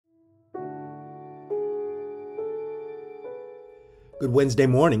Good Wednesday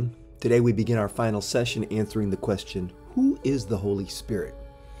morning. Today we begin our final session answering the question, who is the Holy Spirit?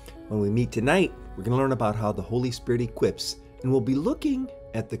 When we meet tonight, we're going to learn about how the Holy Spirit equips, and we'll be looking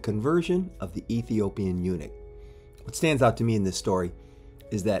at the conversion of the Ethiopian eunuch. What stands out to me in this story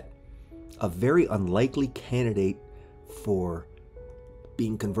is that a very unlikely candidate for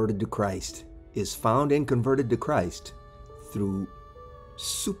being converted to Christ is found and converted to Christ through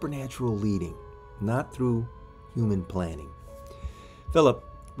supernatural leading, not through human planning. Philip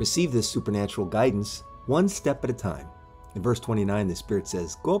received this supernatural guidance one step at a time. In verse 29, the Spirit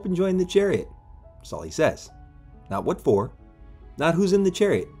says, "Go up and join the chariot." That's all he says. Not what for, not who's in the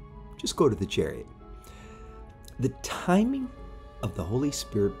chariot. Just go to the chariot. The timing of the Holy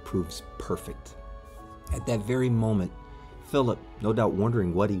Spirit proves perfect. At that very moment, Philip, no doubt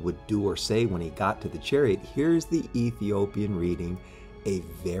wondering what he would do or say when he got to the chariot, hears the Ethiopian reading a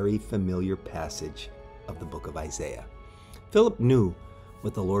very familiar passage of the book of Isaiah. Philip knew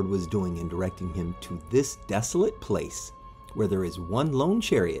what the Lord was doing in directing him to this desolate place where there is one lone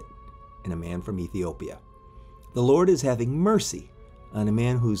chariot and a man from Ethiopia. The Lord is having mercy on a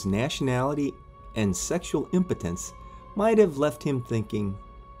man whose nationality and sexual impotence might have left him thinking,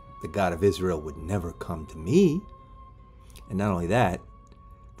 the God of Israel would never come to me. And not only that,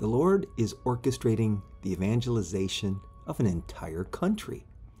 the Lord is orchestrating the evangelization of an entire country.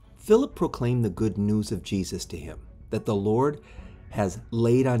 Philip proclaimed the good news of Jesus to him, that the Lord has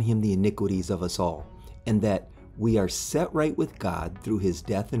laid on him the iniquities of us all, and that we are set right with God through his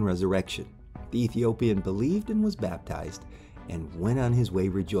death and resurrection. The Ethiopian believed and was baptized and went on his way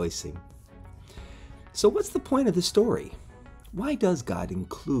rejoicing. So what's the point of the story? Why does God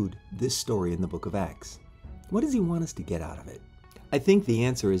include this story in the book of Acts? What does he want us to get out of it? I think the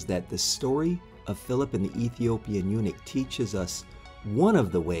answer is that the story of Philip and the Ethiopian eunuch teaches us one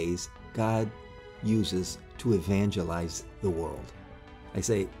of the ways God uses to evangelize the world. I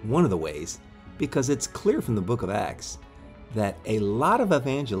say one of the ways because it's clear from the book of Acts that a lot of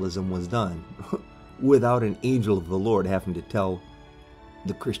evangelism was done without an angel of the Lord having to tell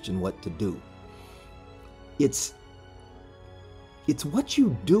the Christian what to do. It's what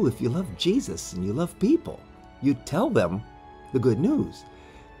you do if you love Jesus and you love people. You tell them the good news.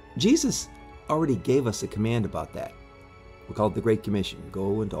 Jesus already gave us a command about that. We call it the Great Commission.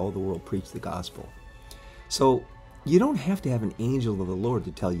 Go into all the world, preach the gospel. So you don't have to have an angel of the Lord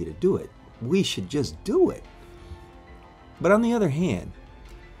to tell you to do it. We should just do it. But on the other hand,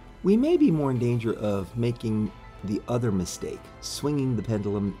 we may be more in danger of making the other mistake, swinging the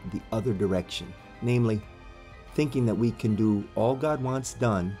pendulum the other direction, namely thinking that we can do all God wants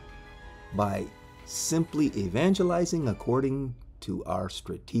done by simply evangelizing according to our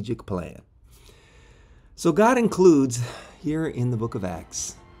strategic plan. So God includes here in the book of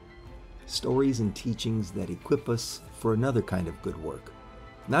Acts stories and teachings that equip us for another kind of good work.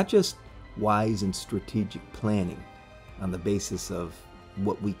 Not just wise and strategic planning on the basis of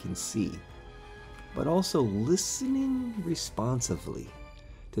what we can see, but also listening responsively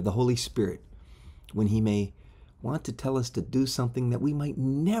to the Holy Spirit when he may want to tell us to do something that we might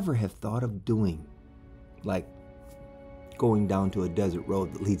never have thought of doing, like going down to a desert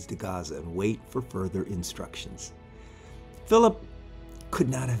road that leads to Gaza and wait for further instructions. Philip could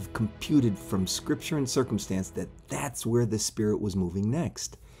not have computed from scripture and circumstance that that's where the Spirit was moving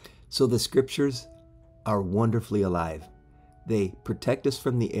next. So the scriptures are wonderfully alive. They protect us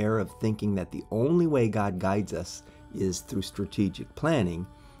from the error of thinking that the only way God guides us is through strategic planning,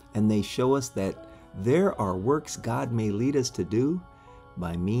 and they show us that there are works God may lead us to do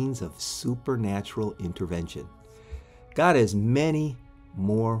by means of supernatural intervention. God has many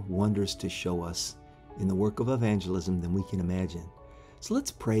more wonders to show us in the work of evangelism than we can imagine. So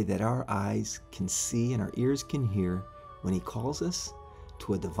let's pray that our eyes can see and our ears can hear when he calls us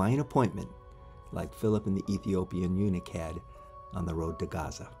to a divine appointment like Philip and the Ethiopian eunuch had on the road to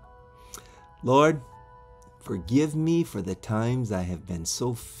Gaza. Lord, forgive me for the times I have been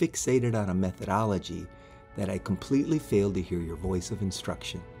so fixated on a methodology that I completely failed to hear your voice of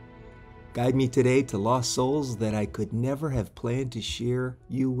instruction. Guide me today to lost souls that I could never have planned to share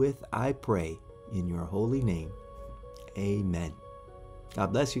you with, I pray, in your holy name. Amen.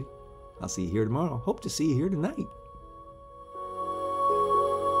 God bless you. I'll see you here tomorrow. Hope to see you here tonight.